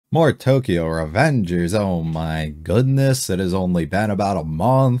More Tokyo Revengers. Oh my goodness. It has only been about a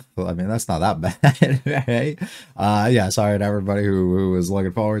month. I mean, that's not that bad, right? Yeah, sorry to everybody who was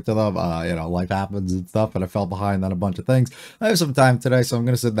looking forward to them. You know, life happens and stuff, and I fell behind on a bunch of things. I have some time today, so I'm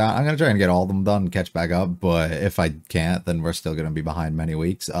going to sit down. I'm going to try and get all of them done and catch back up, but if I can't, then we're still going to be behind many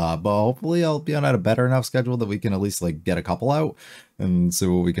weeks. But hopefully I'll be on a better enough schedule that we can at least, like, get a couple out and see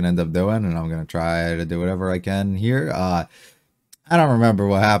what we can end up doing, and I'm going to try to do whatever I can here. I don't remember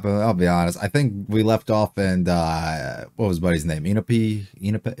what happened. I'll be honest. I think we left off and what was Buddy's name? Inapi,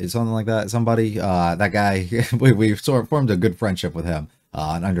 something like that. Somebody, that guy. we sort of formed a good friendship with him.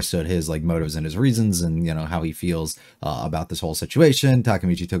 And understood his like motives and his reasons, and you know how he feels about this whole situation.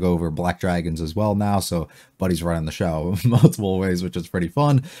 Takemichi took over Black Dragons as well now, so Buddy's running the show in multiple ways, which is pretty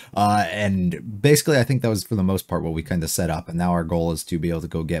fun. And basically, I think that was for the most part what we kind of set up. And now our goal is to be able to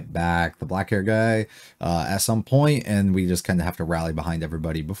go get back the black hair guy at some point, and we just kind of have to rally behind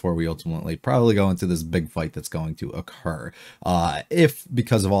everybody before we ultimately probably go into this big fight that's going to occur. If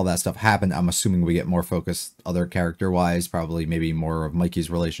because of all that stuff happened, I'm assuming we get more focused other character wise, probably maybe more of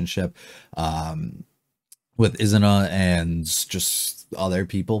Mikey's relationship with Izuna and just other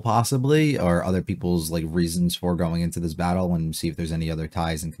people possibly, or other people's like reasons for going into this battle, and see if there's any other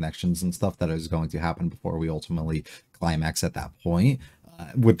ties and connections and stuff that is going to happen before we ultimately climax at that point.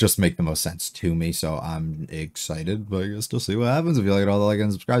 Would just make the most sense to me, so I'm excited, but I guess we'll see what happens. If you like it, all the like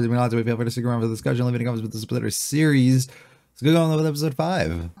and subscribe to me, not to feel free to stick around for the discussion, leave any comments with this particular series. Let's go on with episode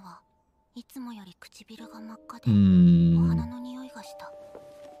 5.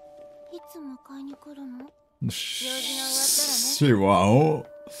 She won't.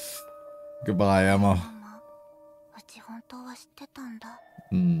 Goodbye, Emma.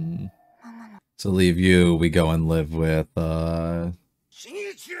 So leave you, we go and live with, yeah,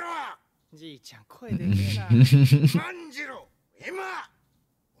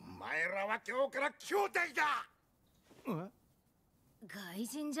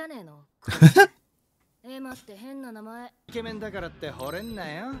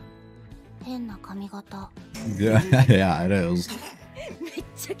 it is.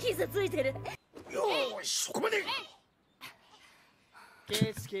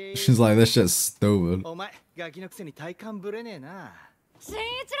 She's like, this shit's stupid.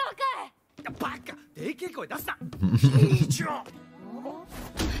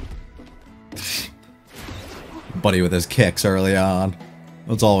 Buddy with his kicks early on.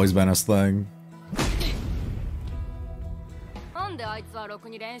 That's always been his thing.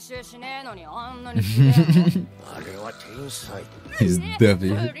 He's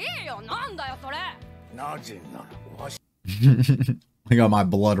Debbie. I got my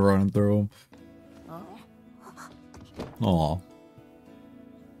blood running through him. Aw.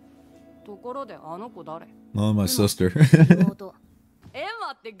 Oh, my sister.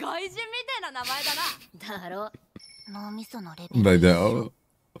 They do.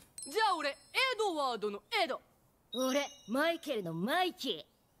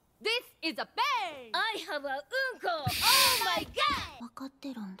 This is a bang! I have a unko! Oh my god!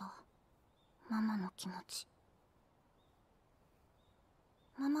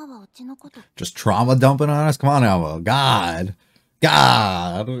 Just trauma dumping on us? Come on, Elmo. God.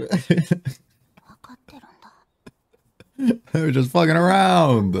 God. They were just fucking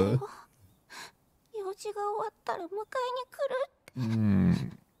around.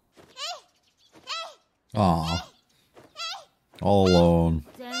 Aw. All alone.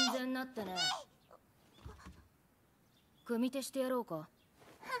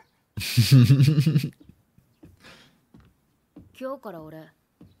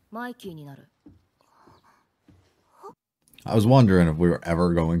 I was wondering if we were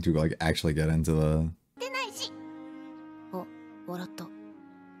ever going to like actually get into the...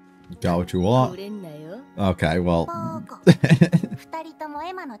 Got what you want? Okay, well...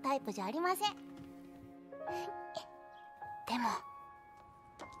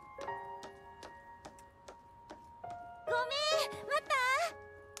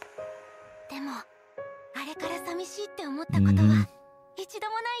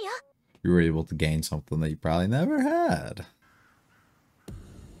 You were able to gain something that you probably never had.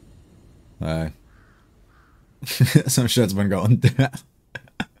 Hey. Some shit's been going down.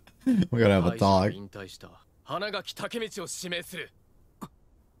 We gotta have a talk.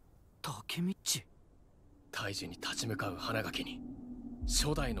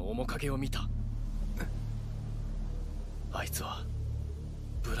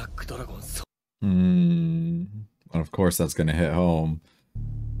 And of course that's gonna hit home.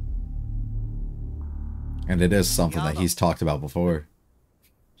 And it is something that he's talked about before.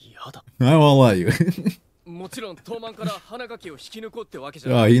 I won't let you. もちろん東満から花垣を引き抜こうってわけじ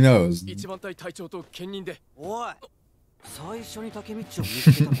ゃ Oh, ない。 he knows. 一番隊隊長と兼任で。おい、最初に竹道を見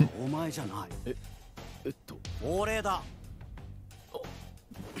つけたのはお前じゃない。俺だ。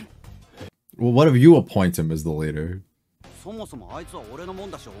 Well, what if you appoint him as the leader? そもそもあいつは俺のも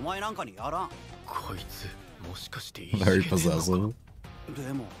んだし、お前なんかにやらん。こいつもしかして Very possessive.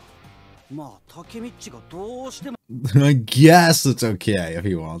 でも、まあ竹道がどうしても I guess it's okay if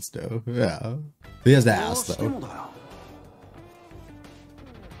he wants to. Yeah. He has to どう ask して though. もだよ。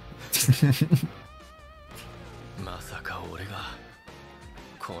まさか俺が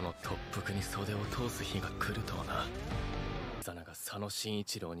この特服に袖を通す日が来るとはな。ザナが佐野真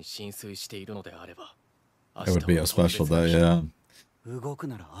一郎に浸水しているのであれば、 It would be a special day, yeah. 動く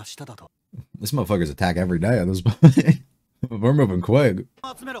なら明日だと。 This motherfucker's attack every day at this point. We're moving quick.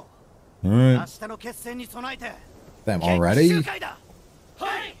 集めろ。 Alright. 明日の決戦に備えて。 Damn, already? 集会だ。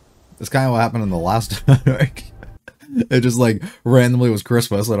はい。 That's kind of what happened in the last arc. It just like randomly was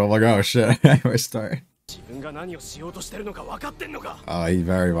Christmas and I'm like, oh shit, I start. 自分が何をしようとしてるのか分かってんのか。 Oh, he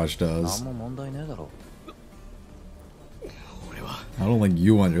very much does. も問題ねえだろ。 俺は I don't think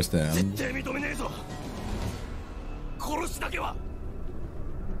you understand. 絶対認めねえぞ。殺しだけは。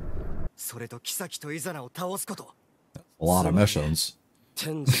それと妃とイザナを倒すこと。 A lot of missions.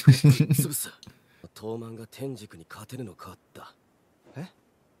 天竺を潰す。東満が天竺に勝てるのかった。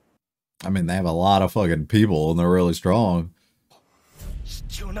 I mean, they have a lot of fucking people and they're really strong. 卑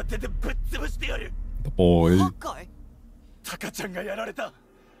怯な手でぶっ潰してやる。 The boy. 八海。タカちゃんがやられた。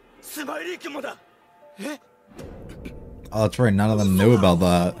スマイリー君もだ。 Oh, that's right. None of them knew about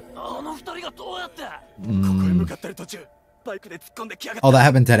that. あの二人がどうやって。ここへ向かってる途中、バイクで突っ込んできやがった。 Oh, that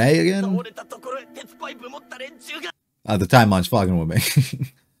happened today again? 倒れたところへ鉄パイプ持った連中が。 The timeline's fucking with me.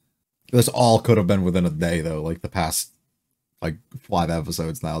 This all could have been within a day, though. Like the past, like 5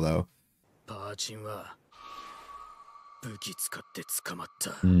 episodes now, though. パーチンは武器使って捕まっ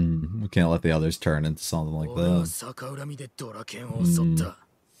た。 We can't let the others turn into something like 俺は that. 逆恨みでドラケンを襲った。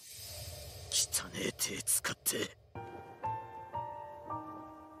汚ねえ手使って。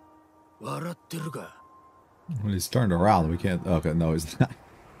笑ってるか。 When he's turned around, we can't. Okay, no, he's not.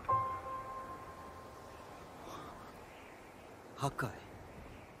 八海。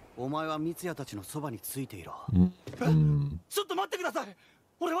お前は三ツ矢たちのそばについていろ。ちょっと待ってください。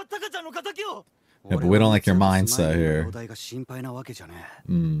俺はタカちゃんの敵を。 Yeah, but we don't like your mindset here. 容体が心配なわけじゃね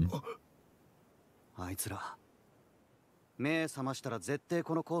え。あいつら目覚ましたら絶対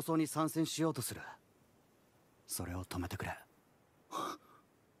この構想に参戦しようとする。それを止めてくれ。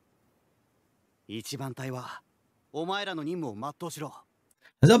一番隊はお前らの任務を全うしろ。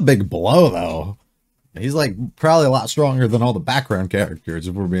 That's a big blow, though. He's like probably a lot stronger than all the background characters,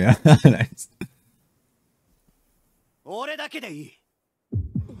 if we're being honest. 俺だけでいい。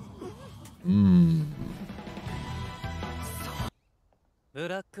ブ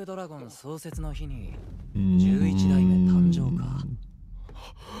ラックドラゴン創設の日に11代目誕生か。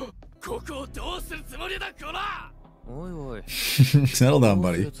ここをどうするつもりだこら。おいおい。 Settle down,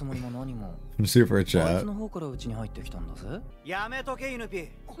 buddy. つもりも何も。 See for a あい chat. つの方からうちに入ってきたんだぜ。やめとけイヌピ。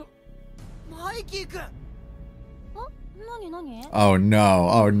マイキー君。何 Oh no!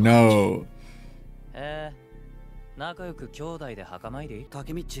 Oh no! 仲良く兄弟で墓参り。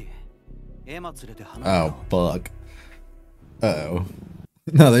竹道。エマ連れて話。 Oh fuck! Uh oh.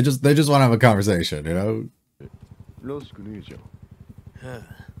 No, they just want to have a conversation, you know? らしくねえじゃん。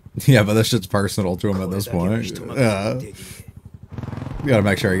 Yeah, but this shit's personal to him at this point. Yeah. You gotta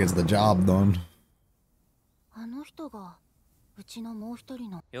make sure he gets the job done. あの人がうちのもう一人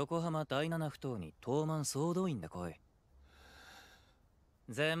の。横浜第七不頭に東満総動員で来い。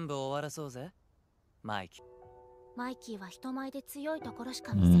全部終わらそうぜ。マイキー。マイキーは人前で強いところし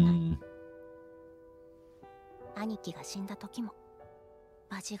か見せない。兄貴が死んだ時も、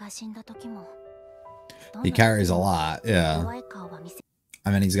バジが死んだ時も。 He carries a lot, yeah. 弱い顔は見せ。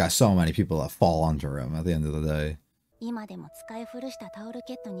 I mean, he's got so many people that fall under him at the end of the day. 今でも使い古したタオル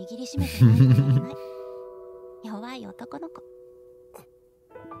ケット握りしめてないといけない。弱い男の子。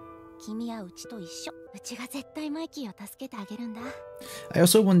君はうちと一緒。うちが絶対マイキーを助けてあげるんだ。 I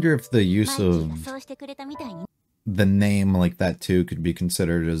also wonder if the use マイキーが of そうしてくれたみたいに。 the name like that too could be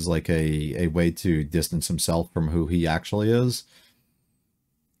considered as like a way to distance himself from who he actually is.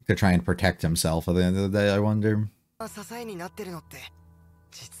 To try and protect himself at the end of the day, I wonder. 支えになってるのって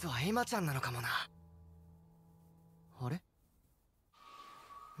実はエマちゃんなのかもな。あれ？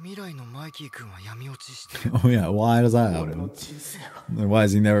未来のマイキー君は闇落ちしてる。 Oh yeah, why does that 俺の happen? 人生は Then why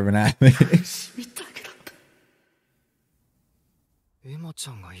has he never been happy? 死みたけだった。エマち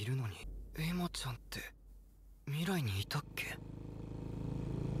ゃんがいるのに、エマちゃんって未来にいたっけ？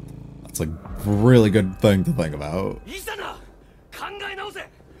 It's a really good thing to think about.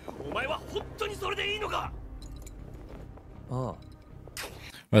 Are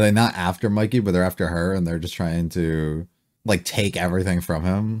they not after Mikey, but they're after her, and they're just trying to, like, take everything from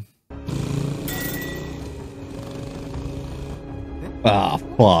him? Ah,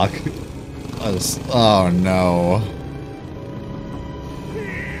 fuck. Oh, no.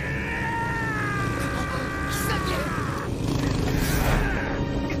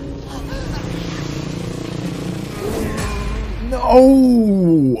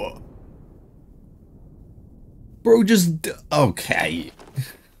 No! Bro, just... Okay.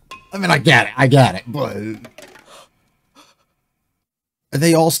 I mean, I get it, but... Are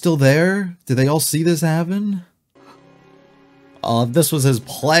they all still there? Did they all see this happen? If this was his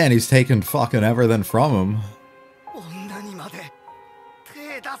plan, he's taking fucking everything from him.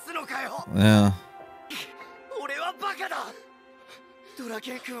 Yeah.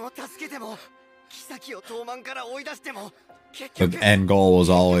 The end goal was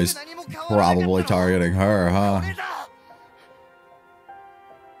always probably targeting her, huh?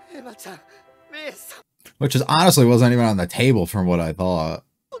 Which is honestly wasn't even on the table from what I thought.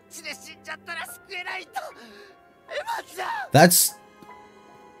 That's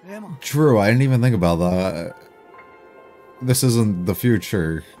true, I didn't even think about that. This isn't the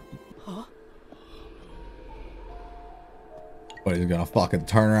future. But he's gonna fucking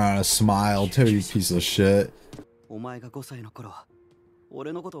turn around and smile too, you piece of shit.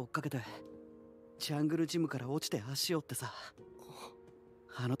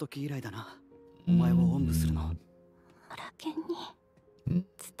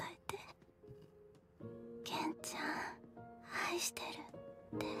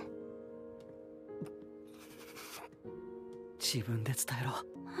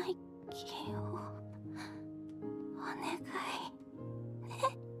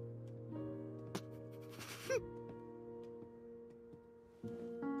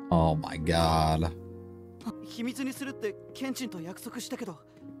 Oh my god.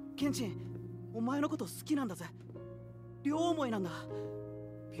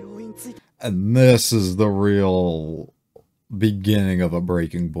 And this is the real beginning of a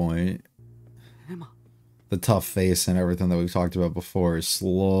breaking point. The tough face and everything that we've talked about before is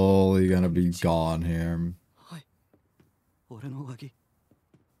slowly gonna be gone here.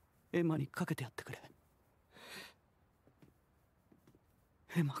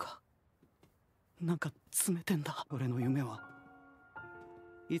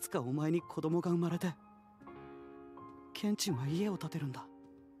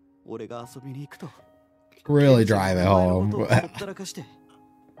 Really drive it home.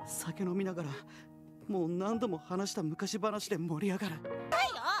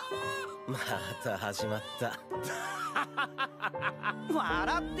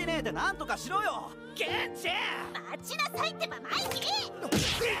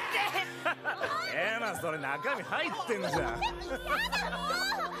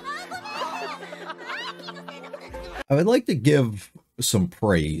 I would like to give some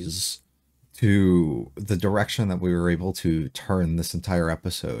praise to the direction that we were able to turn this entire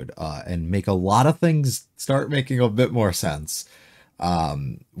episode and make a lot of things start making a bit more sense.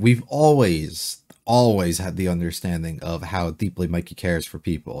 We've always had the understanding of how deeply Mikey cares for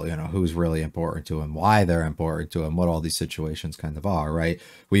people, you know, who's really important to him, why they're important to him, what all these situations kind of are, right?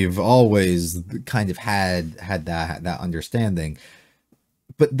 We've always kind of had that understanding.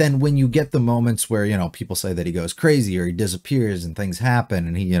 But then when you get the moments where, you know, people say that he goes crazy or he disappears and things happen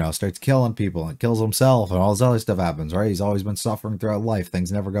and he, you know, starts killing people and kills himself and all this other stuff happens, right? He's always been suffering throughout life.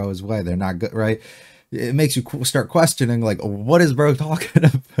 Things never go his way. They're not good, right? It makes you start questioning, like, what is bro talking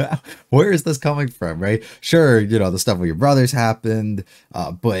about? Where is this coming from, right? Sure, you know, the stuff with your brothers happened,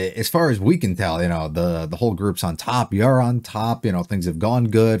 but as far as we can tell, you know, the whole group's on top. You're on top, you know, things have gone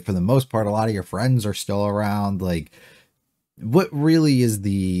good. For the most part, a lot of your friends are still around. Like, what really is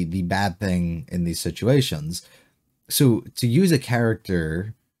the bad thing in these situations? So to use a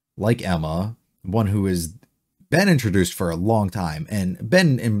character like Emma, one who has been introduced for a long time and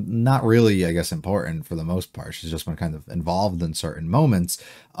been not really, I guess, important for the most part, she's just been kind of involved in certain moments,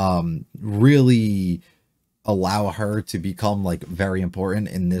 really allow her to become like very important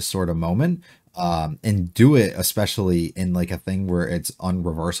in this sort of moment, and do it especially in like a thing where it's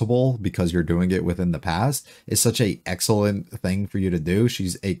unreversible because you're doing it within the past is such a excellent thing for you to do.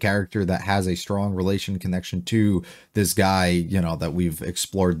 She's a character that has a strong relation connection to this guy, you know, that we've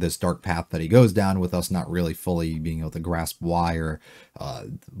explored this dark path that he goes down with us not really fully being able to grasp why or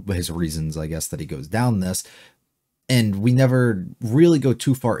his reasons, I guess, that he goes down this. And we never really go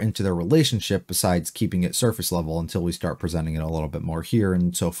too far into their relationship besides keeping it surface level until we start presenting it a little bit more here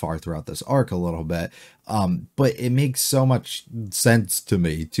and so far throughout this arc a little bit. But it makes so much sense to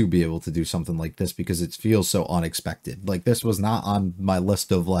me to be able to do something like this because it feels so unexpected. Like, this was not on my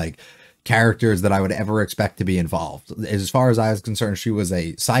list of like characters that I would ever expect to be involved. As far as I was concerned, she was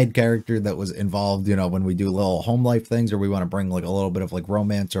a side character that was involved, you know, when we do little home life things, or we want to bring like a little bit of like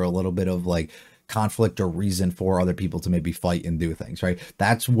romance or a little bit of like conflict or reason for other people to maybe fight and do things, right?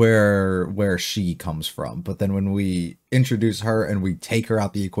 That's where she comes from. But then when we introduce her and we take her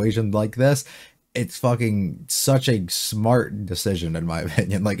out the equation like this, it's fucking such a smart decision in my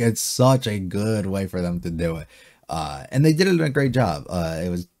opinion. Like, it's such a good way for them to do it. And they did it in a great job.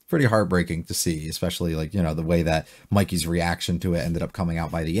 It was pretty heartbreaking to see, especially like, you know, the way that Mikey's reaction to it ended up coming out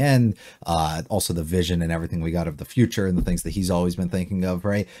by the end. Also the vision and everything we got of the future and the things that he's always been thinking of,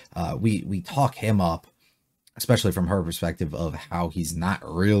 right? We talk him up, especially from her perspective of how he's not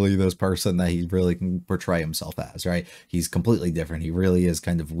really this person that he really can portray himself as, right? He's completely different. He really is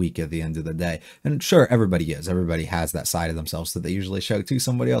kind of weak at the end of the day. And sure, everybody is. Everybody has that side of themselves that they usually show to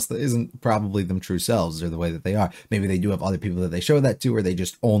somebody else that isn't probably them true selves or the way that they are. Maybe they do have other people that they show that to, or they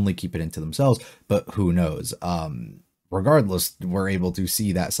just only keep it into themselves, but who knows? Regardless, we're able to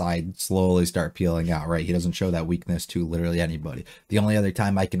see that side slowly start peeling out, right? He doesn't show that weakness to literally anybody. The only other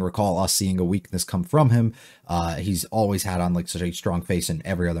time I can recall us seeing a weakness come from him, he's always had on like such a strong face in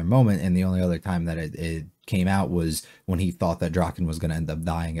every other moment, and the only other time that it came out was when he thought that Draken was going to end up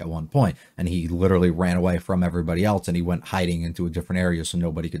dying at one point, and he literally ran away from everybody else and he went hiding into a different area so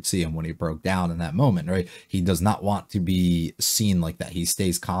nobody could see him when he broke down in that moment, right? He does not want to be seen like that. He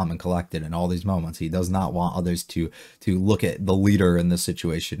stays calm and collected in all these moments. He does not want others to look at the leader in this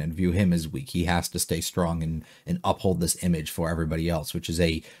situation and view him as weak. He has to stay strong and uphold this image for everybody else, which is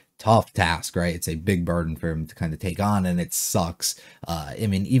a tough task, right? It's a big burden for him to kind of take on, and it sucks. I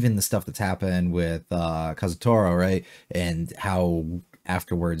mean, even the stuff that's happened with Kazutoro, right? And how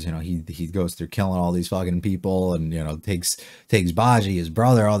afterwards, you know, he goes through killing all these fucking people, and, you know, takes Baji, his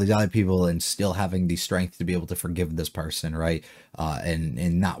brother, all these other people, and still having the strength to be able to forgive this person, right?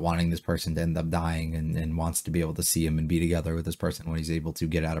 And not wanting this person to end up dying, and wants to be able to see him and be together with this person when he's able to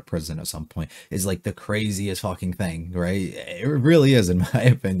get out of prison at some point, is like the craziest fucking thing, right? It really is, in my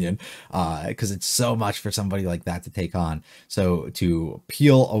opinion, because it's so much for somebody like that to take on. So to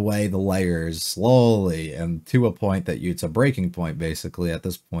peel away the layers slowly and to a point that it's a breaking point basically at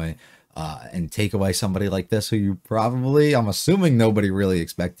this point, and take away somebody like this who you probably, I'm assuming, nobody really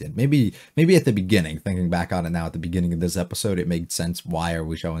expected. Maybe at the beginning, thinking back on it now, at the beginning of this episode, it made sense. Why are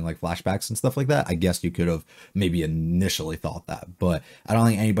we showing like flashbacks and stuff like that? I guess you could have maybe initially thought that, but I don't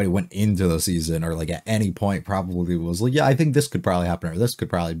think anybody went into the season or like at any point probably was like, yeah, I think this could probably happen, or this could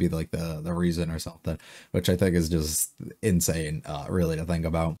probably be like the reason or something, which I think is just insane, really, to think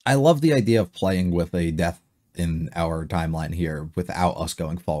about. I love the idea of playing with a death in our timeline here without us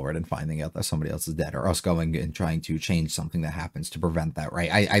going forward and finding out that somebody else is dead, or us going and trying to change something that happens to prevent that, right?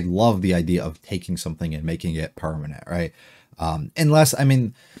 I love the idea of taking something and making it permanent, right? Unless, I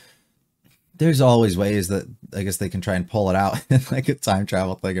mean, there's always ways that I guess they can try and pull it out in like a time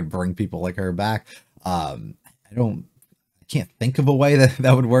travel thing and bring people like her back. I can't think of a way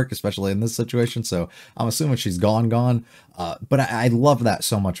that would work, especially in this situation, so I'm assuming she's gone. But I love that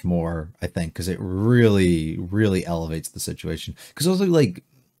so much more, I think, because it really elevates the situation. Because also, like,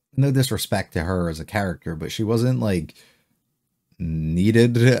 no disrespect to her as a character, but she wasn't like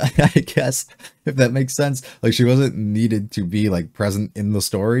needed, I guess, if that makes sense. Like, she wasn't needed to be like present in the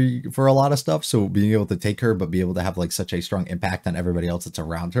story for a lot of stuff, so being able to take her but be able to have like such a strong impact on everybody else that's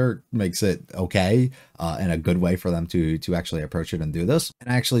around her makes it okay, and a good way for them to actually approach it and do this.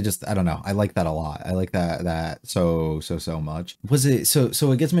 And I actually just, I don't know, I like that a lot. I like that so much. Was it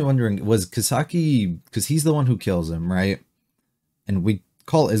so it gets me wondering, was Kisaki, because he's the one who kills him, right? And we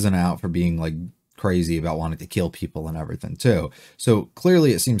call Izuna out for being like crazy about wanting to kill people and everything too. So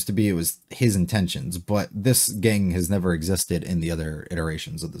clearly it seems to be it was his intentions, but this gang has never existed in the other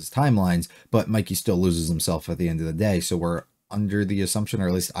iterations of these timelines, but Mikey still loses himself at the end of the day. So we're under the assumption, or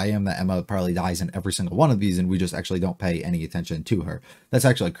at least I am, that Emma probably dies in every single one of these, and we just actually don't pay any attention to her. That's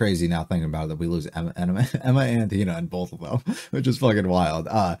actually crazy now thinking about it, that we lose Emma and Tina in both of them, which is fucking wild.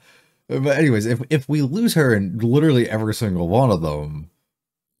 But anyways, if we lose her in literally every single one of them,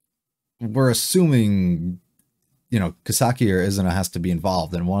 we're assuming, you know, Kisaki or Izuna has to be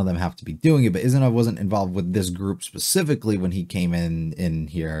involved, and one of them have to be doing it, but Izuna wasn't involved with this group specifically when he came in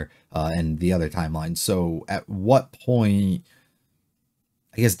here, in the other timeline. So at what point,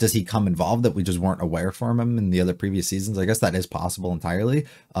 I guess, does he come involved that we just weren't aware from him in the other previous seasons? I guess that is possible entirely.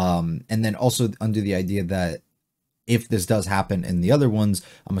 And then also under the idea that if this does happen in the other ones,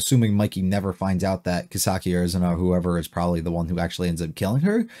 I'm assuming Mikey never finds out that Kisaki or Izuna, whoever, is probably the one who actually ends up killing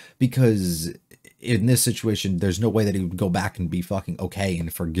her, because in this situation, there's no way that he would go back and be fucking okay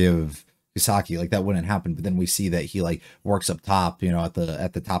and forgive Kisaki. Like, that wouldn't happen. But then we see that he like works up top, at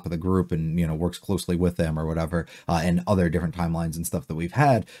the top of the group, and works closely with them or whatever, and other different timelines and stuff that we've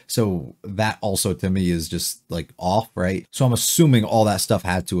had. So that also to me is just like off, right? So I'm assuming all that stuff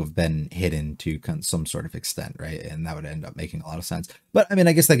had to have been hidden to some sort of extent, right? And that would end up making a lot of sense. But I mean,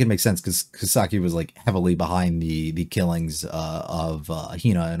 I guess that could make sense because Kisaki was like heavily behind the killings of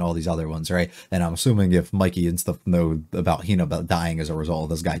Hina and all these other ones, right? And I'm assuming if Mikey and stuff know about Hina about dying as a result of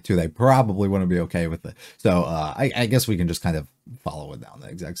this guy too, they probably wouldn't be okay with it. So I guess we can just kind of follow it down the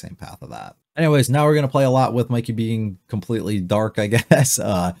exact same path of that. Anyways, now we're going to play a lot with Mikey being completely dark, I guess.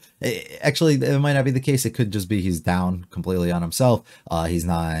 Actually, it might not be the case. It could just be he's down completely on himself. He's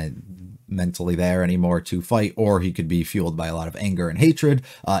not mentally there anymore to fight, or he could be fueled by a lot of anger and hatred,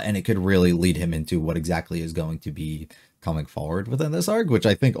 and it could really lead him into what exactly is going to be coming forward within this arc, which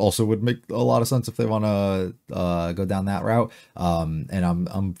I think also would make a lot of sense if they want to go down that route. And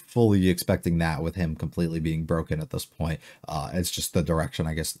I'm fully expecting that with him completely being broken at this point. It's just the direction,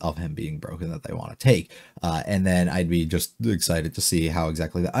 I guess, of him being broken that they want to take. And then I'd be just excited to see how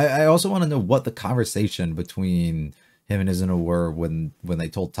exactly that. I also want to know what the conversation between him and Izuna were when they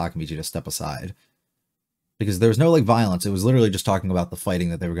told Takemichi to step aside, because there was no like violence. It was literally just talking about the fighting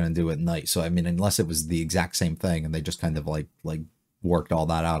that they were going to do at night. So I mean, unless it was the exact same thing and they just kind of like worked all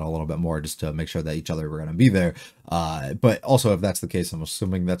that out a little bit more just to make sure that each other were going to be there. But also, if that's the case, I'm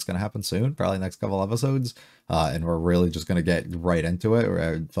assuming that's going to happen soon, probably next couple episodes. And we're really just going to get right into it,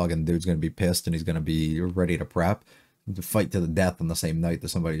 where fucking dude's going to be pissed and he's going to be ready to prep. To fight to the death on the same night that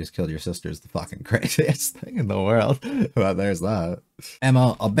somebody just killed your sister is the fucking craziest thing in the world. But there's that.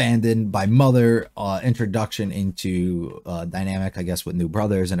 Emma abandoned by mother, introduction into dynamic, I guess, with new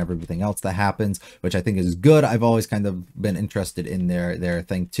brothers and everything else that happens, which I think is good. I've always kind of been interested in their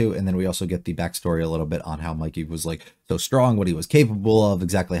thing too. And then we also get the backstory a little bit on how Mikey was like so strong, what he was capable of,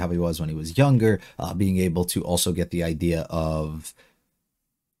 exactly how he was when he was younger, being able to also get the idea of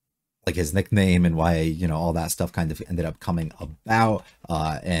like his nickname and why, all that stuff kind of ended up coming about.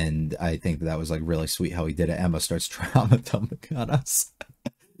 And I think that was like really sweet how he did it. Emma starts trauma dumping on us,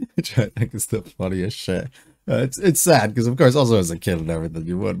 which I think is the funniest shit. It's sad because, of course, also as a kid and everything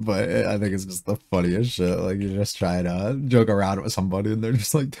you would, but I think it's just the funniest shit. Like, you just try to joke around with somebody and they're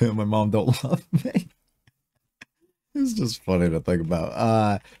just like, damn, my mom don't love me. It's just funny to think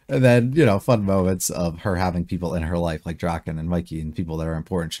about. And then, fun moments of her having people in her life like Draken and Mikey and people that are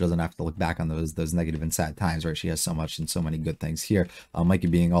important. She doesn't have to look back on those negative and sad times, right? She has so much and so many good things here. Mikey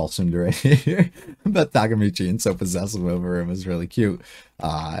being all tsundere here, but Takemichi and so possessive over him is really cute.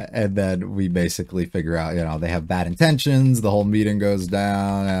 And then we basically figure out, they have bad intentions. The whole meeting goes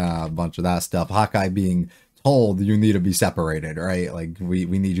down, a bunch of that stuff. Hawkeye being told you need to be separated, right? Like we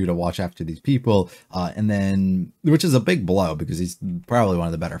need you to watch after these people, and then, which is a big blow because he's probably one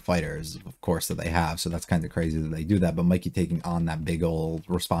of the better fighters, of course, that they have. So that's kind of crazy that they do that. But Mikey taking on that big old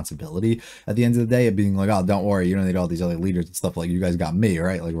responsibility at the end of the day of being like, oh, don't worry, you don't need all these other leaders and stuff, like you guys got me,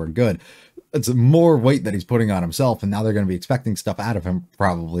 right? Like we're good. It's more weight that he's putting on himself, and now they're going to be expecting stuff out of him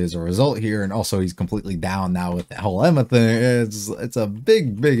probably as a result here. And also he's completely down now with the whole Emma thing. It's a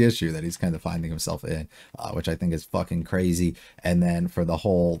big issue that he's kind of finding himself in, which I think is fucking crazy. And then for the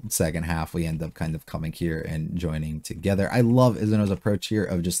whole second half, we end up kind of coming here and joining together. I love Izuno's approach here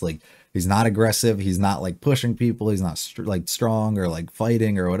of just like, he's not aggressive. He's not like pushing people. He's not like strong or like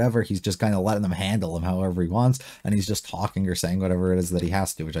fighting or whatever. He's just kind of letting them handle him however he wants. And he's just talking or saying whatever it is that he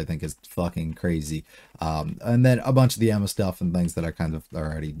has to, which I think is fucking crazy. And then a bunch of the Emma stuff and things that I kind of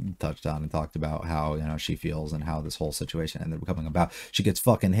already touched on and talked about how, she feels and how this whole situation ended up coming about. She gets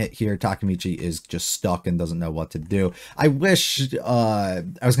fucking hit here. Takemichi is just stuck and doesn't know what to do. I wish, I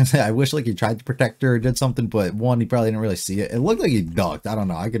was gonna say, I wish like he tried to protect her or did something, but one, he probably didn't really see it. It looked like he ducked. I don't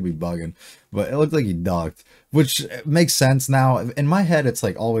know. I could be bugging, but it looked like he ducked, which makes sense now. In my head, it's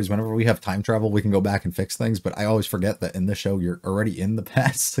like always whenever we have time travel, we can go back and fix things, but I always forget that in the show, you're already in the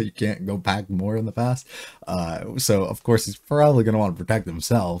past, so you can't go back more in the past. So of course, he's probably going to want to protect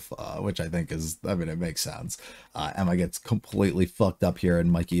himself, which I think is, I mean, it makes sense. Emma gets completely fucked up here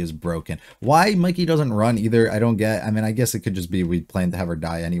and Mikey is broken. Why Mikey doesn't run either, I don't get. I mean, I guess it could just be we planned to have her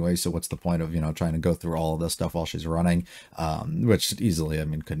die anyway, so what's the point of, trying to go through all of this stuff while she's running, which easily, I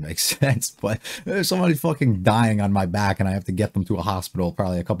mean, could make sense. But if somebody's fucking dying on my back and I have to get them to a hospital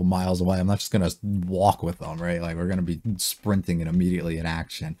probably a couple miles away, I'm not just gonna walk with them, right? Like we're gonna be sprinting and immediately in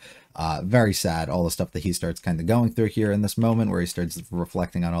action. Very sad, all the stuff that he starts kind of going through here in this moment where he starts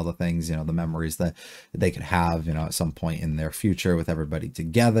reflecting on all the things, you know, the memories that they could have, you know, at some point in their future with everybody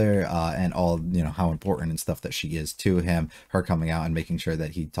together, and all, you know, how important and stuff that she is to him, her coming out and making sure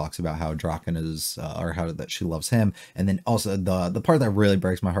that he talks about how Draken is, or how that she loves him. And then also the part that really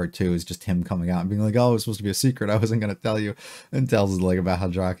breaks my heart too is just him coming out and being like, oh, it's supposed to be a secret, I wasn't going to tell you, and tells us like about how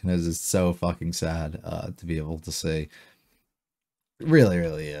Draken is. It's so fucking sad to be able to see. Really,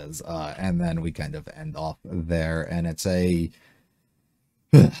 really is. And then we kind of end off there, and it's a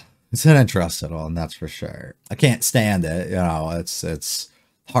it's an interesting one, that's for sure. I can't stand it, you know. It's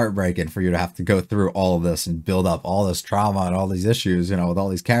heartbreaking for you to have to go through all of this and build up all this trauma and all these issues, you know, with all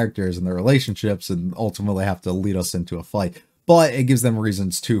these characters and their relationships, and ultimately have to lead us into a fight. But it gives them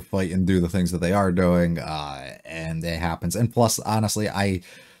reasons to fight and do the things that they are doing, and it happens. And plus, honestly, I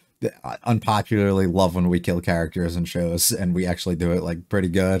unpopularly love when we kill characters in shows, and we actually do it like pretty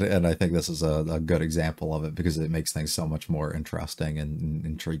good, and I think this is a good example of it, because it makes things so much more interesting and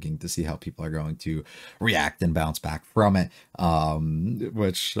intriguing to see how people are going to react and bounce back from it,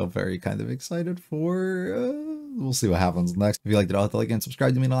 which I'm very kind of excited for. We'll see what happens next. If you liked it, I'll hit the like and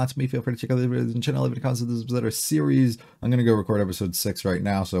subscribe to me, and a lot to me. Feel free to check out the videos and channel, leave a comment. This is a series. I'm gonna go record episode 6 right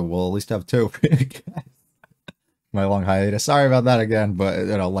now, so we'll at least have 2. My long hiatus. Sorry about that again, but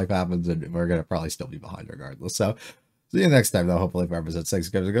you know, life happens, and we're gonna probably still be behind regardless. So see you next time though, hopefully for episode 6.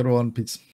 Guys, a good one. Peace.